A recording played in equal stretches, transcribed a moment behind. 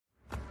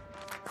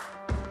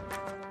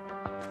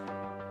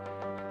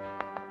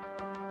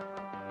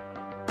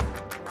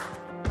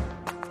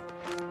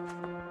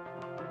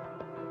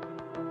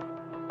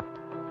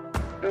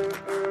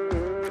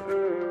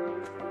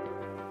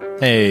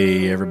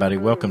Hey everybody,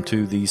 welcome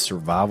to the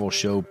Survival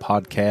Show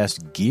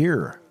podcast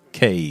Gear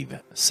Cave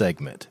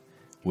segment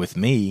with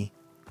me,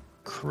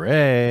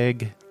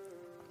 Craig,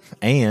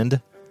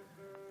 and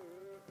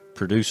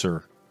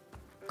producer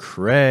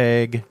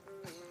Craig,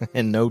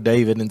 and no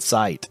David in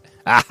sight.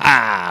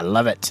 Aha!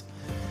 Love it.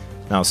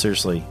 Now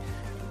seriously,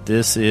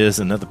 this is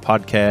another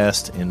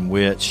podcast in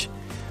which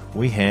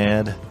we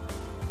had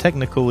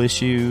technical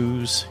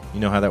issues. You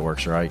know how that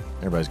works, right?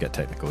 Everybody's got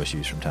technical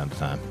issues from time to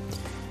time.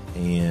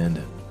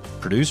 And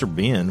producer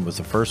Ben was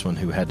the first one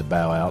who had to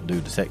bow out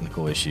due to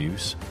technical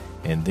issues.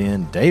 And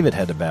then David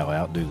had to bow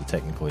out due to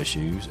technical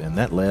issues. And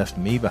that left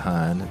me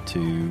behind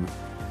to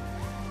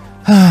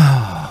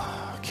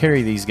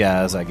carry these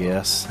guys, I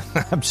guess.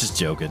 I'm just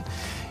joking.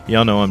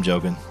 Y'all know I'm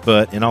joking.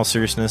 But in all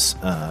seriousness,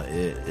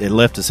 it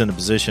left us in a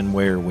position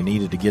where we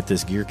needed to get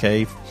this gear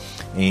cave.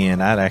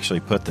 And I'd actually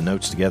put the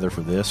notes together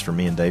for this for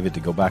me and David to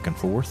go back and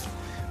forth.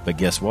 But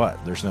guess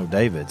what? There's no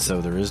David,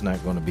 so there is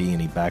not going to be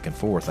any back and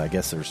forth. I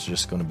guess there's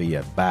just going to be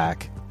a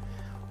back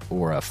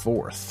or a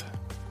forth.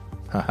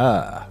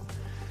 Haha.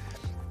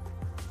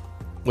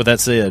 With that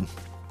said,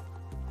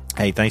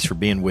 hey, thanks for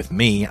being with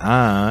me.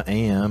 I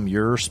am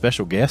your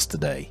special guest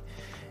today.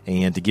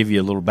 And to give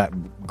you a little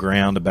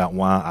background about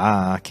why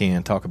I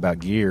can talk about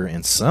gear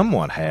and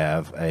somewhat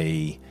have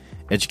a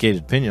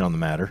educated opinion on the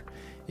matter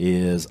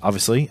is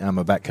obviously I'm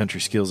a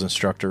backcountry skills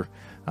instructor.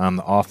 I'm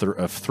the author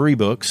of 3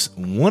 books,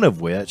 one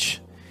of which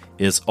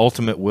is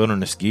Ultimate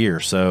Wilderness Gear.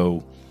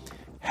 So,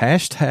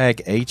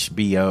 hashtag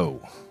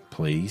HBO,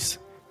 please.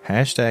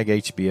 Hashtag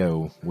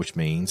HBO, which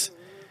means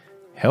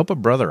help a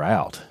brother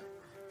out.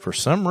 For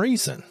some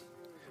reason,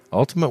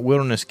 Ultimate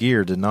Wilderness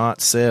Gear did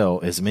not sell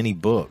as many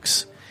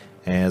books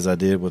as I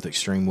did with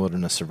Extreme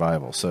Wilderness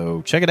Survival.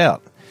 So, check it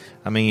out.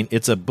 I mean,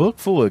 it's a book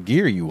full of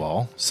gear, you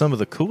all. Some of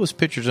the coolest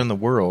pictures in the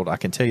world. I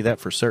can tell you that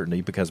for certainty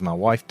because my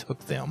wife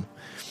took them.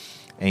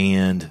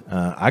 And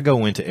I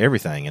go into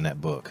everything in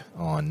that book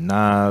on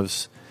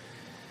knives,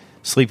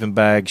 sleeping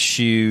bags,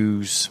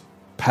 shoes,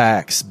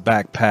 packs,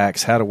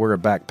 backpacks, how to wear a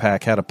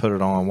backpack, how to put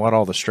it on, what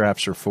all the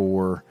straps are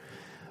for.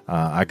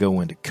 I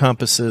go into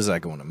compasses. I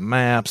go into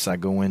maps. I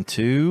go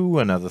into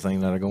another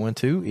thing that I go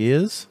into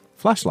is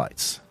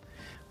flashlights,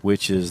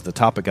 which is the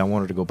topic I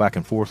wanted to go back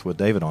and forth with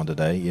David on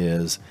today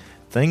is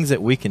things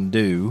that we can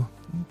do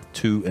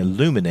to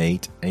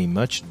illuminate a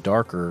much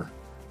darker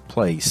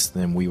place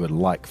than we would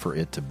like for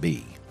it to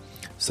be.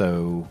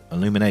 So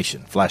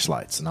illumination,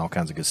 flashlights, and all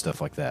kinds of good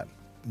stuff like that.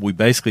 We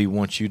basically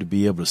want you to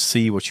be able to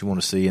see what you want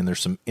to see, and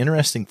there's some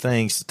interesting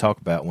things to talk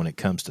about when it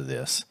comes to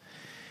this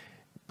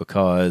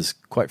because,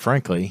 quite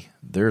frankly,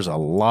 there's a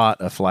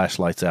lot of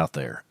flashlights out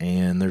there,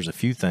 and there's a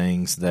few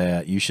things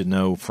that you should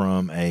know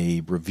from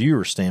a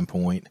reviewer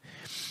standpoint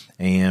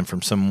and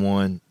from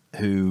someone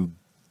who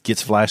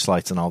gets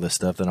flashlights and all this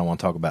stuff that I want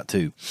to talk about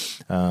too.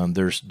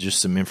 There's just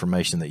some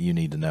information that you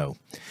need to know.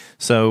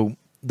 So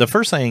the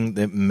first thing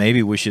that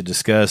maybe we should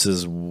discuss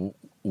is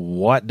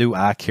what do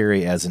I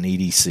carry as an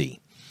EDC?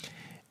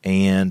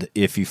 And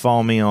if you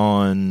follow me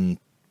on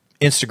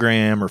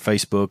Instagram or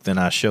Facebook, then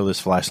I show this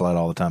flashlight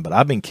all the time. But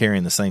I've been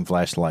carrying the same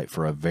flashlight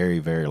for a very,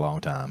 very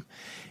long time.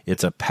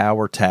 It's a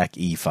PowerTac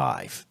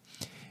E5.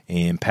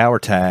 And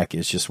PowerTac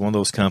is just one of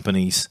those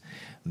companies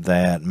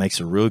that makes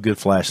a really good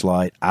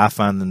flashlight. I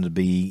find them to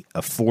be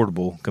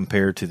affordable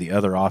compared to the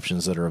other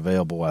options that are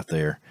available out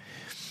there.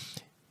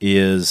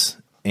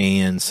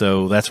 And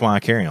so that's why I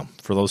carry them,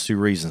 for those 2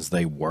 reasons.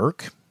 They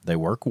work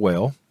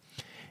well,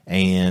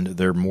 and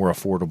they're more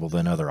affordable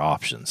than other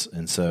options.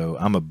 And so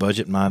I'm a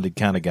budget-minded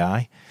kind of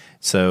guy,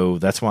 so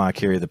that's why I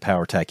carry the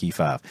PowerTac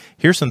E5.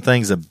 Here's some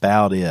things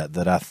about it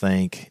that I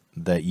think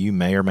that you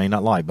may or may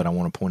not like, but I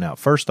want to point out.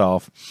 First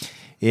off,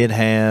 it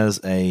has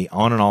a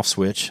on and off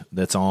switch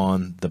that's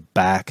on the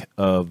back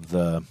of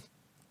the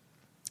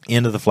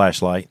end of the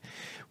flashlight,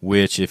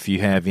 which if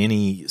you have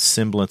any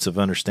semblance of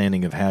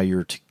understanding of how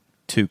you're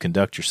to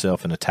conduct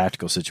yourself in a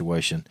tactical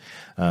situation,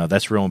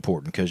 that's real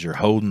important because you're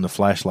holding the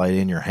flashlight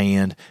in your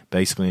hand,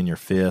 basically in your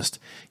fist.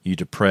 You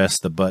depress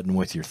the button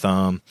with your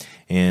thumb,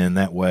 and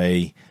that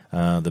way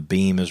the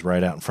beam is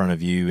right out in front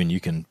of you, and you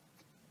can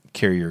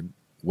carry your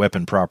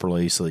weapon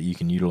properly so that you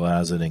can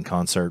utilize it in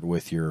concert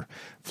with your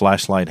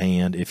flashlight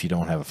hand if you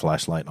don't have a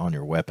flashlight on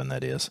your weapon,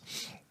 that is,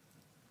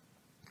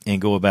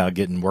 and go about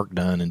getting work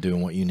done and doing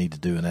what you need to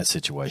do in that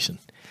situation.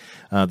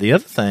 The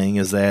other thing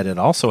is that it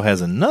also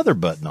has another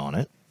button on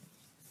it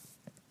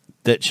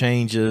that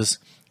changes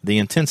the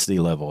intensity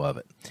level of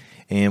it.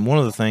 And one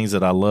of the things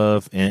that I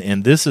love,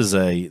 and this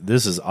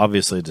is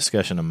obviously a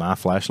discussion of my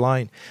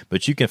flashlight,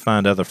 but you can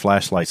find other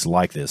flashlights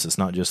like this. It's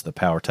not just the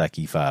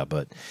PowerTac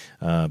E5,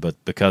 but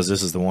because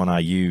this is the one I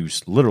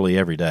use literally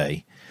every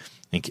day,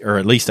 or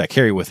at least I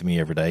carry with me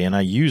every day, and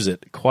I use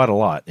it quite a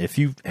lot. If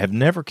you have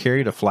never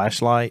carried a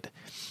flashlight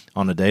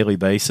on a daily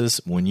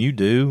basis, when you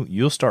do,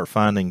 you'll start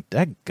finding,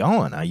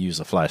 daggone, I use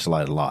a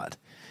flashlight a lot.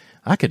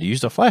 I could have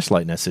used a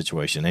flashlight in that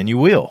situation, and you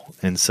will.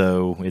 And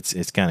so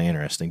it's kind of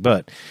interesting.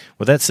 But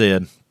with that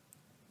said,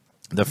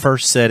 the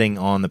first setting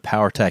on the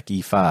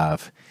PowerTac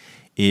E5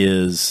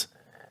 is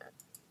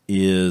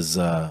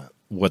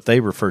what they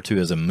refer to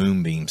as a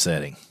moonbeam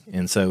setting.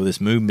 And so this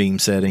moonbeam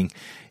setting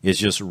is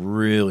just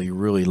really,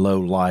 really low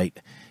light.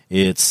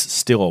 It's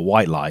still a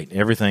white light.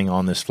 Everything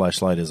on this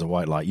flashlight is a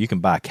white light. You can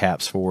buy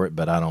caps for it,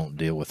 but I don't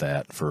deal with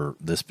that for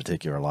this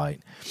particular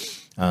light.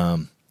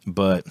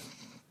 But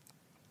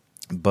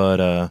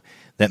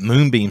that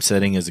moonbeam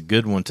setting is a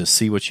good one to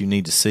see what you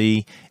need to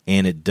see,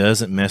 and it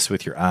doesn't mess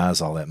with your eyes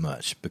all that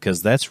much,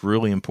 because that's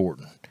really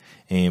important.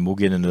 And we'll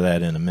get into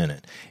that in a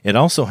minute. It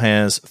also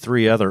has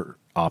 3 other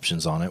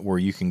options on it where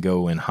you can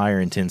go in higher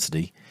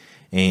intensity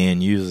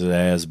and use it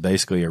as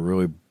basically a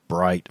really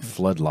bright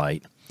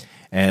floodlight,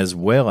 as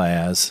well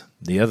as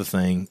the other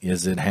thing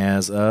is it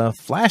has a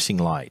flashing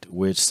light,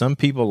 which some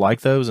people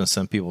like those and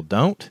some people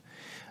don't.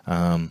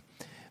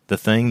 The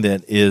thing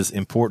that is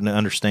important to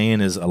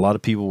understand is a lot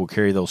of people will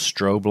carry those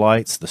strobe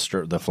lights,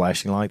 the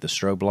flashing light, the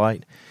strobe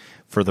light,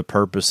 for the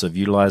purpose of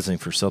utilizing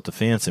for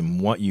self-defense.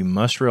 And what you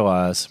must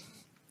realize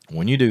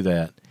when you do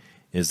that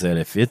is that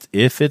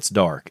if it's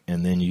dark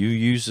and then you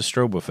use the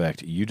strobe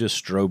effect, you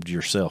just strobed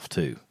yourself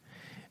too.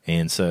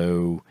 And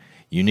so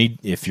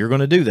if you're going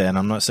to do that,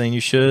 I'm not saying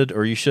you should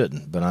or you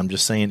shouldn't, but I'm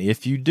just saying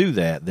if you do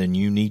that, then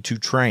you need to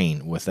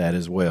train with that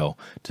as well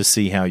to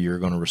see how you're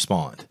going to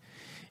respond.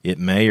 It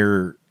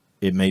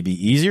may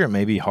be easier, it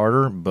may be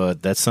harder,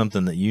 but that's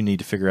something that you need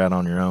to figure out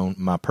on your own.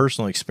 My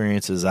personal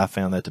experience is I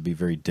found that to be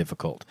very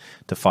difficult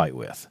to fight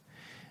with.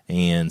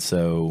 And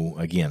so,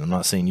 again, I'm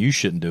not saying you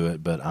shouldn't do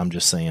it, but I'm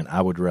just saying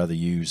I would rather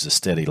use a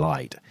steady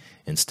light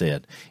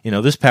instead.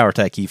 This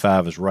PowerTac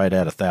E5 is right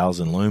at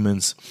 1,000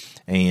 lumens,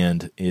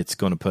 and it's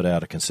going to put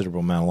out a considerable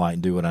amount of light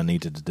and do what I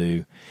needed to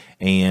do.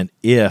 And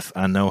if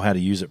I know how to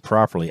use it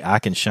properly, I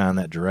can shine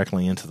that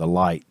directly into the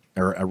light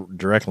or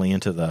directly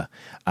into the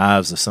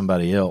eyes of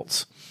somebody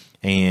else,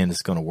 and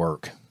it's going to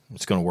work.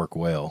 It's going to work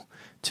well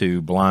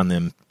to blind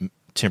them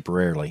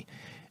temporarily.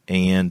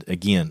 And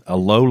again, a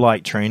low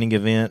light training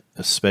event,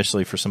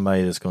 especially for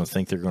somebody that's going to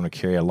think they're going to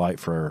carry a light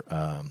for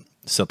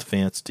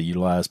self-defense to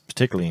utilize,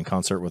 particularly in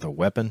concert with a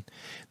weapon,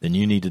 then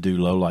you need to do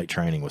low light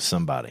training with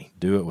somebody.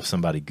 Do it with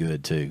somebody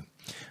good too,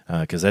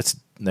 because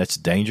that's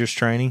dangerous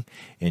training,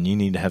 and you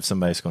need to have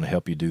somebody that's going to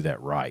help you do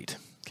that right.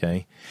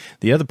 Okay.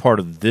 The other part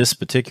of this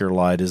particular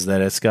light is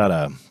that it's got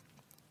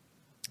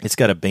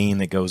a beam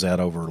that goes out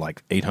over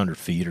like 800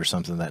 feet or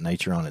something of that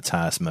nature on its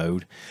highest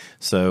mode.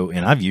 So,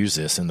 and I've used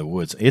this in the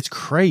woods. It's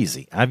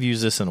crazy. I've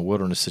used this in a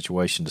wilderness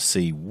situation to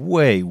see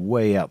way,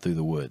 way out through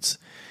the woods.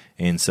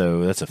 And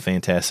so that's a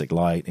fantastic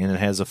light, and it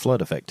has a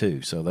flood effect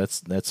too. So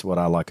that's what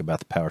I like about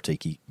the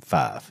PowerTac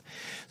E5.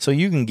 So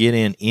you can get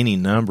in any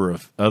number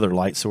of other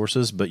light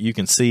sources, but you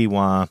can see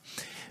why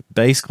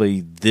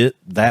basically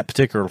that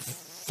particular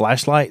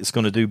flashlight is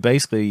going to do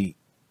basically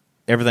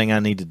everything I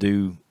need to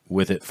do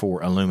with it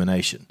for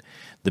illumination.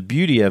 The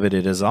beauty of it,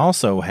 it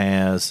also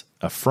has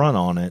a front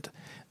on it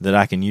that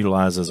I can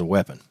utilize as a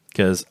weapon,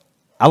 because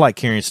I like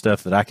carrying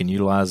stuff that I can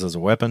utilize as a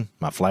weapon.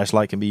 My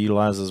flashlight can be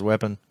utilized as a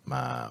weapon.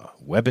 My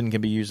weapon can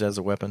be used as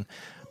a weapon.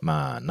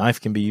 My knife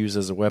can be used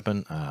as a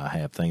weapon. I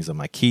have things on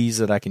my keys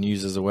that I can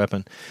use as a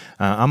weapon.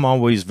 I'm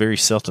always very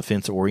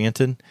self-defense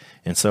oriented,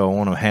 and so I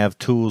want to have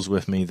tools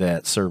with me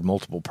that serve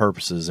multiple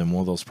purposes, and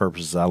one of those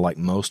purposes I like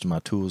most of my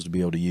tools to be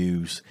able to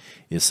use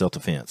is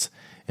self-defense.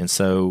 And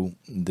so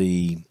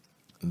the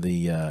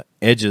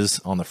edges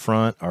on the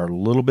front are a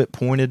little bit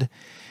pointed.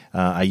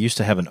 I used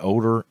to have an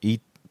older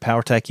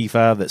PowerTac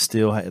E5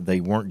 that they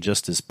weren't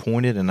just as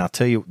pointed, and I'll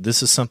tell you,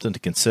 this is something to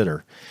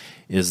consider,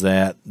 is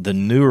that the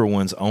newer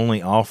ones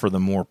only offer the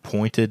more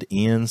pointed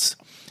ends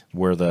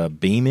where the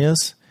beam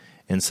is.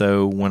 And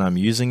so when I'm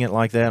using it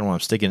like that, when I'm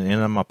sticking it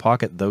in my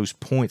pocket, those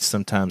points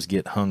sometimes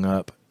get hung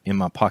up in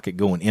my pocket,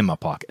 going in my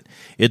pocket.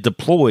 It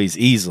deploys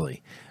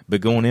easily, but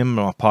going in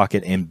my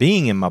pocket and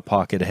being in my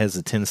pocket has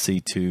a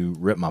tendency to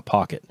rip my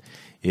pocket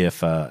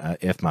if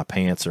my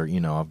pants are,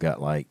 I've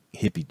got like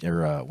hippie,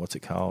 or what's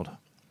it called?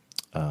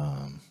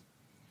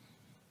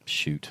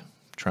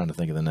 Trying to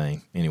think of the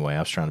name. Anyway, I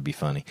was trying to be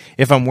funny.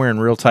 If I'm wearing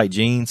real tight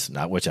jeans,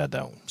 which I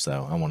don't,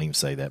 so I won't even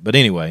say that. But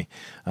anyway,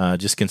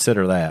 just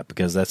consider that,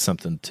 because that's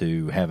something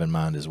to have in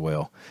mind as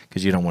well,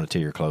 because you don't want to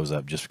tear your clothes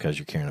up just because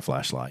you're carrying a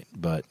flashlight.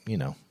 But,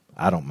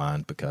 I don't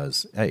mind,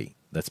 because, hey,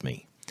 that's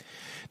me.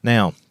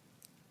 Now,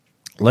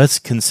 let's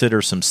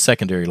consider some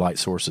secondary light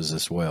sources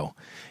as well.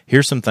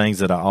 Here's some things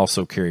that I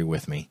also carry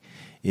with me,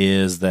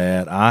 is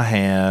that I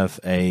have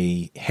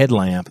a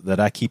headlamp that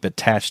I keep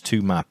attached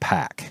to my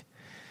pack.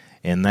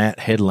 And that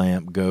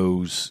headlamp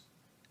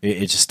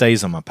it just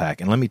stays on my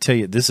pack. And let me tell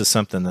you, this is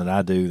something that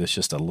I do that's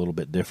just a little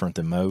bit different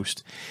than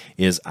most,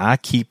 is I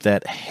keep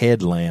that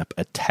headlamp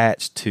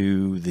attached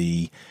to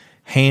the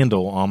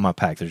handle on my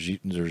pack. There's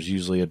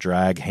usually a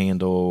drag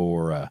handle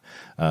or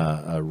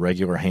a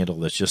regular handle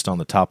that's just on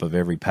the top of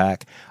every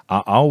pack.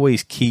 I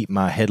always keep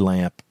my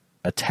headlamp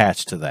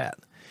attached to that,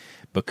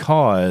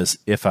 because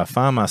if I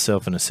find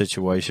myself in a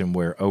situation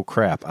where, oh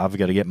crap, I've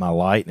got to get my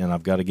light and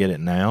I've got to get it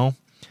now,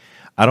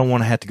 I don't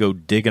want to have to go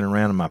digging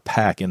around in my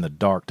pack in the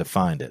dark to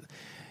find it.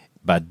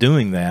 By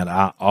doing that,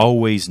 I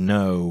always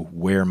know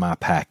where my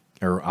pack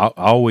or I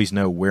always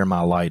know where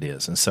my light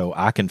is. And so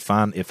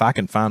if I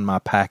can find my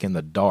pack in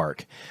the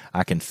dark,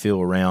 I can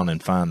feel around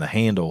and find the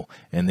handle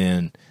and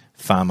then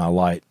find my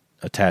light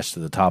attached to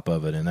the top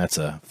of it. And that's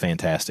a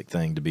fantastic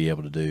thing to be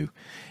able to do.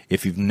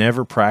 If you've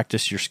never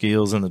practiced your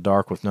skills in the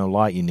dark with no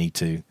light, you need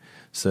to.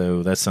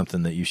 So that's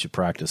something that you should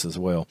practice as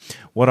well.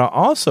 What I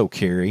also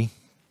carry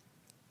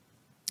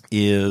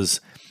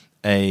is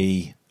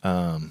a,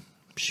 I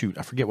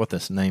forget what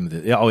this name of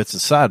it. Oh, it's a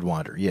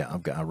Sidewinder. Yeah,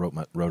 I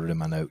wrote it in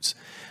my notes.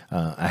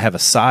 I have a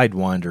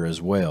Sidewinder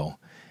as well,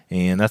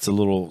 and that's a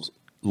little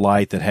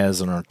light that has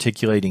an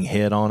articulating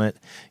head on it.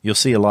 You'll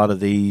see a lot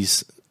of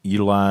these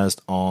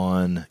utilized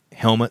on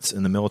helmets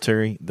in the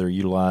military.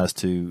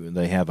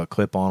 They have a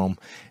clip on them,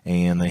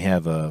 and they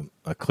have a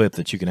clip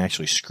that you can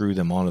actually screw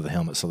them onto the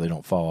helmet so they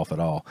don't fall off at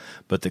all.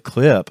 But the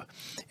clip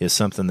is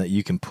something that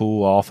you can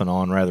pull off and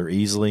on rather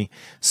easily.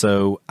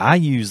 So I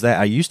use that.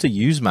 I used to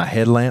use my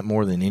headlamp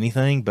more than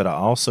anything, but I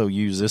also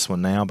use this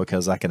one now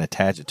because I can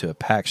attach it to a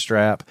pack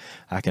strap.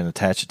 I can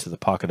attach it to the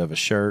pocket of a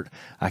shirt.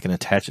 I can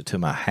attach it to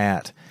my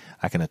hat.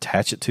 I can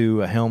attach it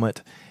to a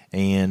helmet,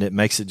 and it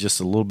makes it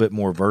just a little bit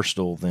more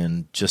versatile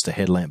than just a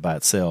headlamp by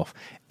itself.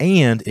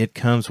 And it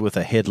comes with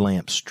a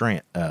headlamp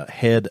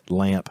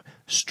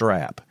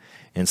strap.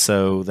 And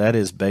so that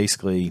is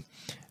basically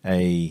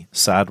a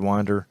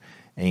Sidewinder.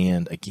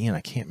 And again, I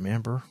can't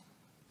remember,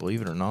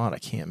 believe it or not, I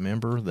can't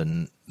remember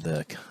the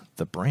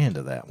brand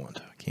of that one.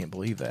 I can't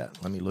believe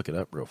that. Let me look it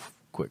up real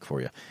quick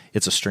for you.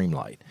 It's a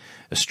Streamlight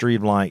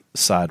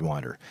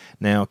Sidewinder.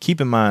 Now,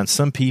 keep in mind,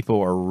 some people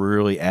are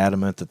really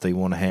adamant that they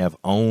want to have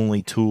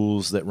only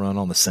tools that run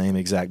on the same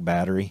exact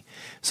battery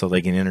so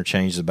they can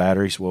interchange the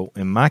batteries. Well,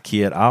 in my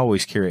kit, I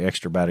always carry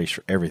extra batteries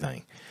for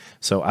everything.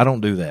 So I don't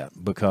do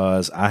that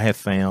because I have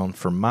found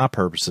for my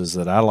purposes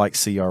that I like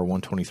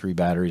CR123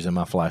 batteries in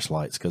my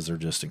flashlights because they're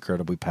just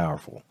incredibly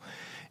powerful.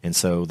 And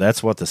so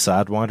that's what the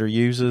Sidewinder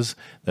uses.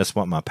 That's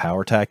what my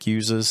PowerTac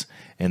uses.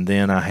 And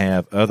then I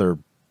have other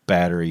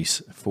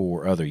batteries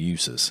for other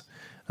uses.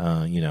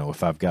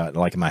 If I've got,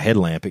 like in my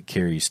headlamp, it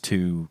carries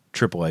 2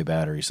 AAA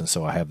batteries. And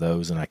so I have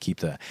those, and I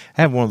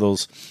have one of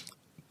those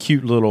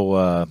cute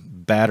little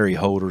battery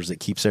holders that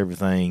keeps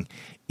everything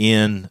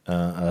in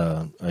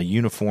a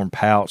uniform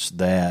pouch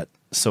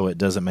so it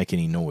doesn't make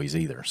any noise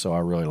either. So I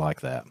really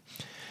like that.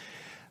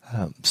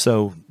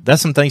 So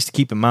that's some things to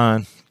keep in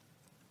mind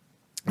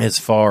as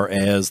far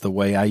as the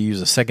way I use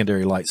a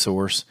secondary light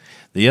source.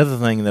 The other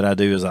thing that I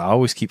do is I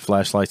always keep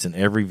flashlights in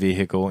every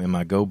vehicle in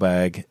my go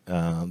bag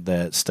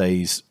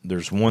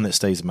there's one that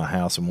stays in my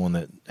house and one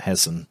that has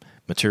some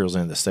materials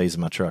in it that stays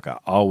in my truck. I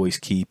always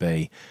keep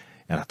and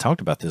I talked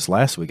about this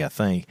last week, I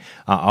think,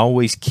 I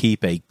always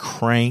keep a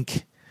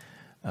crank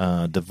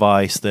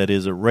device that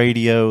is a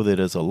radio, that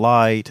is a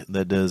light,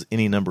 that does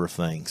any number of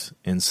things.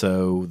 And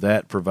so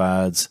that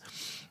provides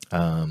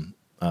a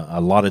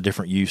lot of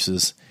different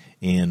uses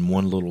in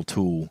one little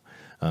tool,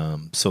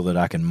 so that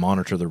I can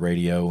monitor the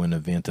radio in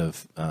event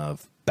of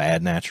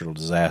bad natural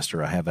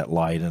disaster. I have that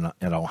light, and I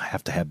don't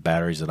have to have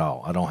batteries at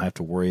all. I don't have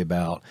to worry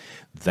about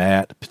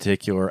that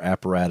particular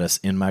apparatus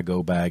in my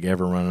go bag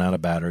ever running out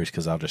of batteries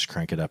because I'll just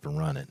crank it up and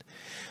run it.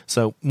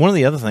 So one of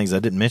the other things I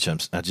didn't mention,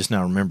 I just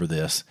now remember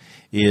this,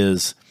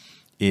 is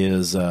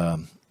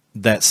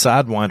that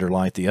Sidewinder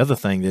light. The other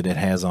thing that it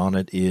has on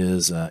it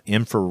is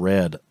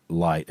infrared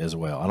light as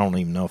well. I don't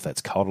even know if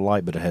that's called a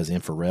light, but it has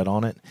infrared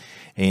on it.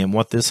 And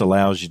what this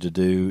allows you to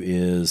do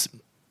is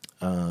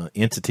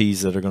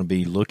entities that are going to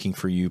be looking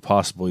for you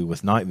possibly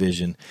with night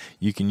vision,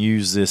 you can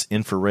use this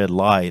infrared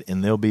light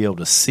and they'll be able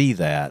to see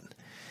that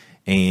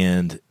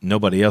and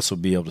nobody else will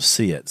be able to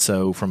see it.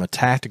 So from a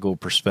tactical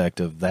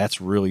perspective, that's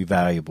really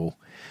valuable.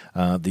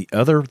 The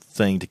other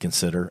thing to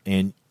consider,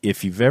 and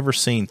if you've ever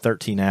seen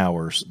 13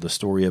 Hours, the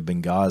story of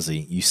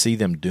Benghazi, you see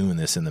them doing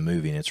this in the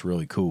movie, and it's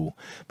really cool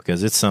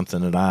because it's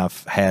something that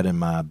I've had in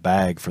my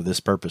bag for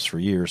this purpose for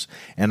years.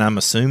 And I'm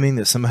assuming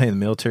that somebody in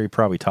the military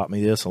probably taught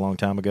me this a long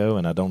time ago,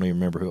 and I don't even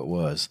remember who it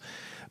was.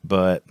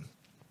 But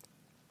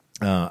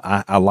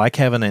I like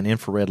having an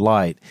infrared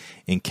light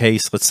in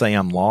case, let's say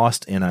I'm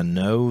lost, and I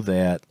know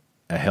that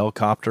a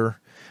helicopter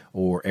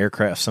or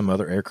aircraft, some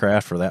other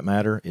aircraft for that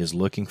matter, is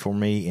looking for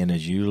me and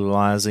is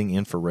utilizing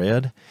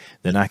infrared,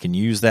 then I can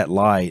use that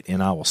light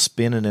and I will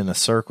spin it in a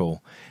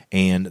circle,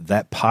 and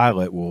that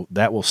pilot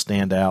will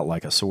stand out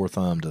like a sore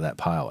thumb to that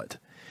pilot.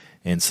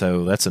 And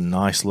so that's a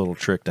nice little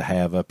trick to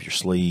have up your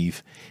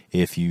sleeve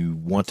if you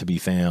want to be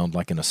found,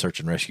 like in a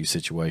search and rescue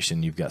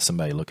situation, you've got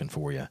somebody looking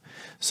for you.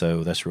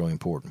 So that's really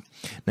important.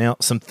 Now,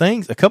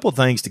 a couple of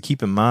things to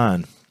keep in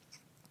mind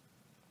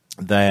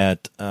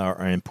that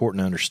are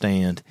important to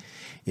understand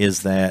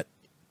is that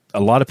a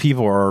lot of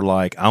people are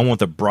like, I want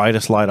the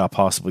brightest light I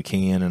possibly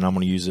can, and I'm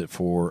going to use it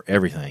for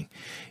everything.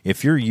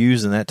 If you're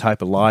using that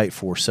type of light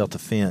for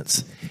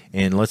self-defense,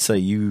 and let's say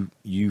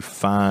you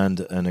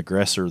find an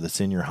aggressor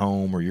that's in your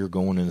home, or you're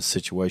going in a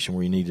situation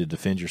where you need to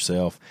defend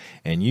yourself,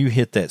 and you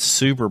hit that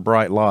super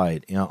bright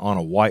light on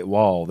a white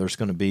wall, there's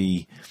going to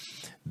be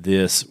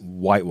this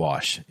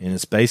whitewash, and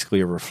it's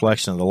basically a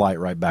reflection of the light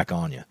right back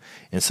on you.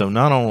 And so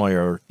not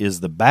only is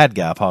the bad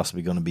guy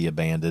possibly going to be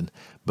blinded,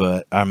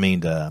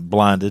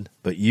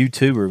 but you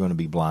too are going to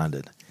be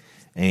blinded.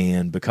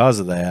 And because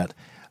of that,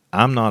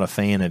 I'm not a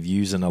fan of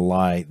using a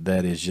light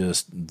that is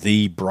just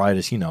the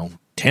brightest,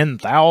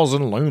 10,000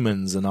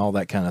 lumens and all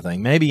that kind of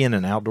thing. Maybe in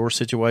an outdoor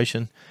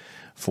situation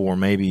for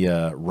maybe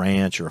a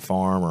ranch or a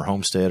farm or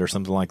homestead or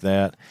something like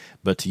that.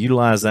 But to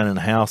utilize that in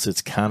a house,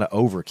 it's kind of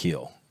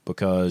overkill,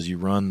 because you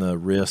run the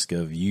risk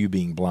of you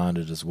being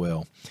blinded as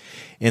well.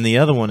 And the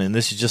other one, and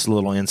this is just a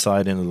little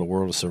insight into the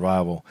world of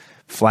survival,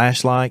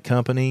 flashlight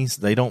companies,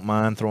 they don't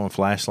mind throwing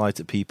flashlights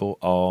at people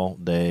all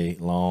day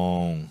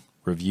long.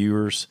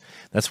 Reviewers,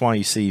 that's why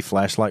you see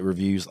flashlight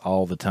reviews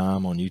all the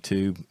time on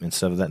YouTube and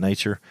stuff of that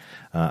nature.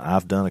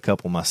 I've done a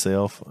couple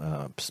myself.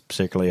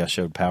 Particularly I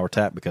showed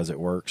PowerTap because it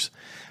works.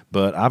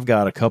 But I've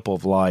got a couple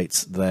of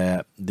lights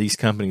that these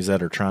companies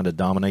that are trying to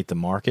dominate the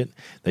market,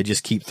 they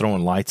just keep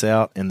throwing lights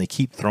out, and they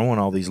keep throwing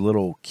all these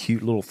little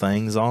cute little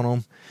things on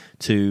them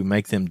to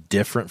make them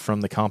different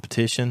from the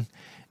competition.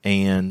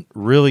 And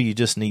really, you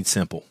just need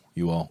simple,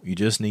 you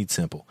just need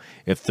simple.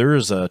 If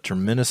there's a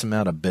tremendous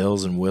amount of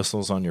bells and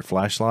whistles on your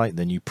flashlight,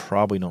 then you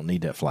probably don't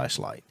need that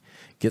flashlight.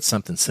 Get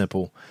something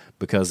simple,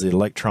 because the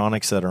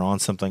electronics that are on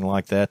something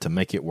like that, to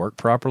make it work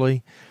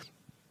properly,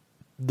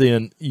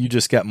 then you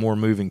just got more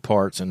moving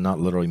parts, and not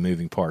literally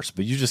moving parts,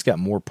 but you just got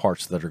more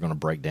parts that are going to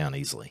break down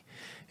easily.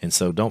 And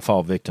so don't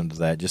fall victim to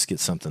that. Just get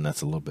something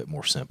that's a little bit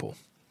more simple.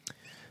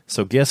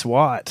 So guess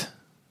what?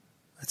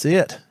 That's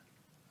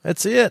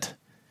it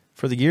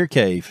for the Gear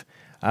Cave.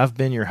 I've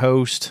been your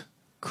host,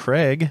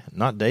 Craig,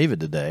 not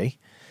David today.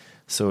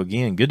 So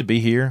again, good to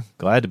be here.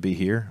 Glad to be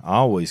here.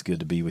 Always good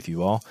to be with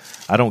you all.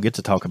 I don't get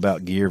to talk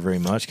about gear very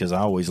much, because I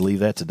always leave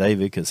that to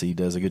David, because he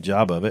does a good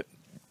job of it.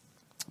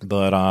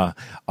 But I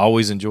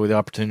always enjoy the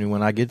opportunity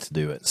when I get to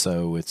do it.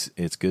 So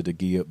it's good to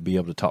be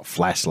able to talk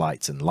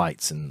flashlights and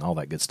lights and all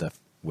that good stuff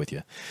with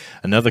you.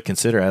 Another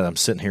consider, as I'm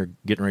sitting here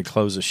getting ready to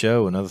close the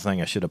show, another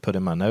thing I should have put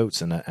in my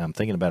notes, and I'm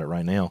thinking about it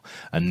right now.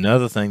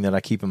 Another thing that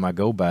I keep in my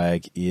go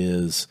bag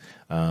is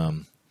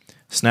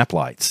snap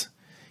lights.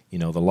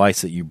 The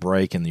lights that you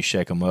break and you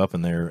shake them up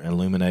and they're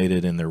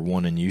illuminated and they're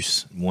one in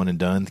use, one and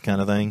done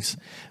kind of things.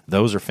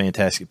 Those are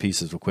fantastic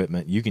pieces of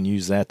equipment. You can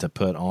use that to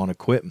put on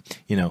equipment.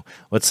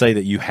 Let's say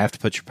that you have to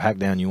put your pack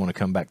down, you want to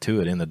come back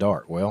to it in the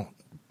dark. Well,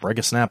 break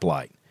a snap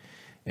light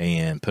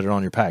and put it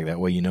on your pack. That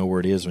way you know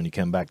where it is when you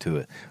come back to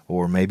it.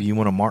 Or maybe you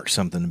want to mark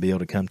something to be able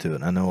to come to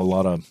it. I know a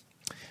lot of,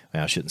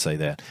 I shouldn't say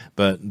that,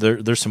 but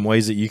there's some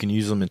ways that you can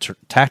use them in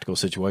tactical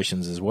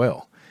situations as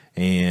well.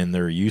 And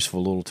they're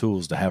useful little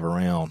tools to have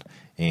around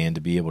and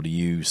to be able to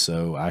use.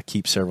 So I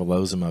keep several of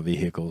those in my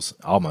vehicles,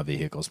 all my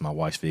vehicles, my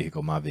wife's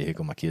vehicle, my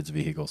kids'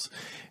 vehicles.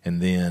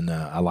 And then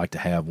I like to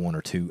have one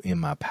or two in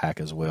my pack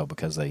as well,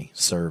 because they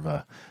serve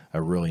a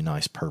really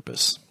nice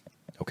purpose.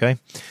 Okay.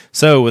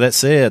 So with that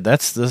said,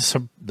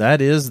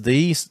 that is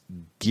the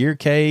Gear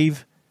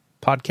Cave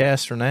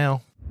podcast for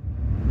now.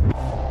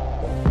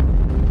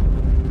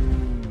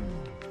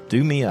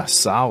 Do me a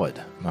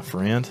solid, my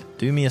friend.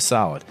 Do me a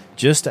solid.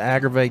 Just to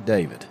aggravate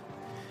David.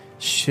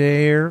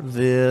 Share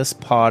this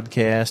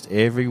podcast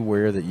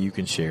everywhere that you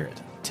can share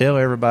it. Tell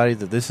everybody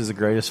that this is the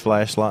greatest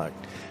flashlight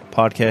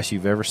podcast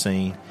you've ever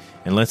seen.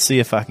 And let's see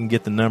if I can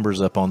get the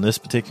numbers up on this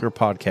particular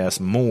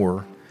podcast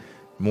more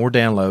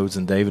downloads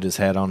than David has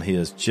had on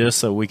his, just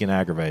so we can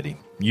aggravate him.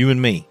 You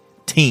and me.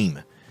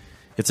 Team.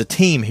 It's a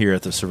team here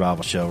at the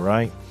Survival Show,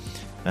 right?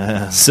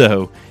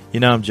 So,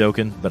 I'm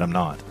joking, but I'm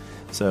not.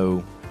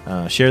 So,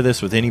 share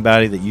this with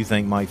anybody that you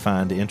think might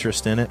find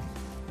interest in it.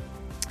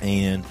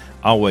 And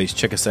always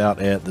check us out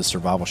at the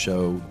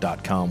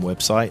survivalshow.com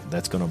website.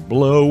 That's going to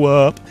blow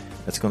up.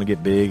 That's going to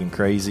get big and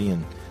crazy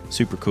and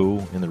super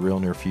cool in the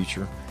real near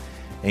future.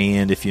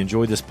 And if you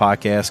enjoyed this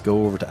podcast,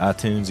 go over to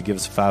iTunes and give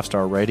us a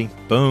 5-star rating.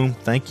 Boom.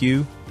 Thank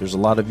you. There's a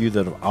lot of you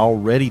that have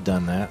already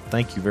done that.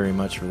 Thank you very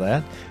much for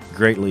that.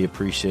 Greatly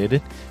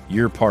appreciated.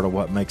 You're part of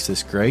what makes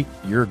this great.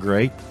 You're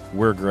great.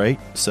 We're great.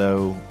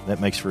 So that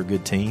makes for a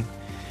good team.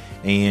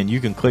 And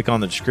you can click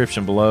on the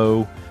description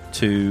below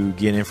to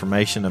get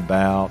information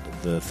about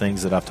the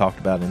things that I've talked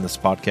about in this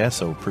podcast.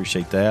 So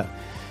appreciate that.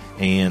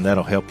 And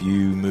that'll help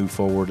you move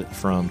forward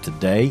from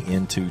today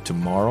into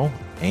tomorrow.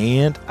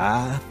 And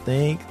I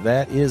think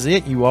that is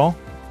it, you all.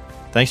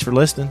 Thanks for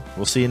listening.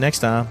 We'll see you next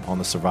time on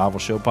the Survival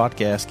Show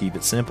podcast. Keep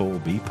it simple,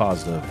 be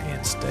positive,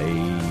 and stay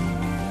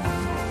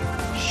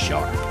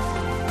sharp.